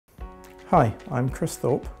Hi, I'm Chris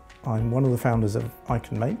Thorpe. I'm one of the founders of I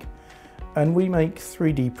Can Make, and we make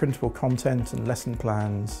 3D printable content and lesson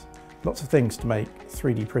plans, lots of things to make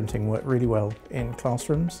 3D printing work really well in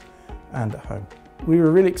classrooms and at home. We were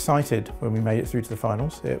really excited when we made it through to the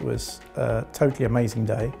finals. It was a totally amazing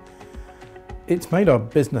day. It's made our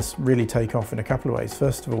business really take off in a couple of ways.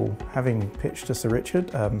 First of all, having pitched to Sir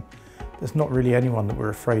Richard, there's not really anyone that we're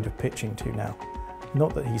afraid of pitching to now.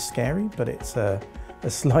 Not that he's scary, but it's a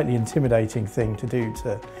slightly intimidating thing to do,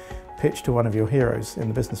 to pitch to one of your heroes in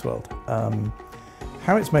the business world.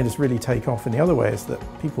 How it's made us really take off in the other way is that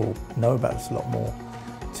people know about us a lot more.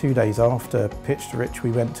 2 days after Pitch to Rich, we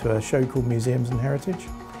went to a show called Museums and Heritage.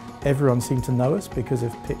 Everyone seemed to know us because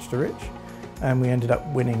of Pitch to Rich, and we ended up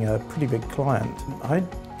winning a pretty big client. I'd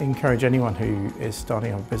encourage anyone who is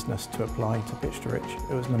starting a business to apply to Pitch to Rich.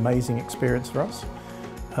 It was an amazing experience for us.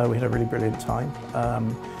 We had a really brilliant time.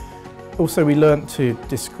 Also, we learned to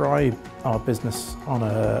describe our business on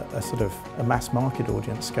a sort of a mass market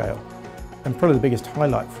audience scale. And probably the biggest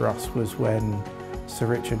highlight for us was when Sir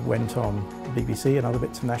Richard went on the BBC and other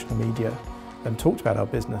bits of national media and talked about our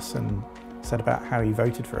business and said about how he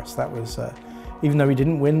voted for us. That was, even though we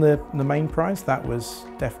didn't win the main prize, that was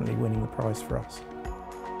definitely winning the prize for us.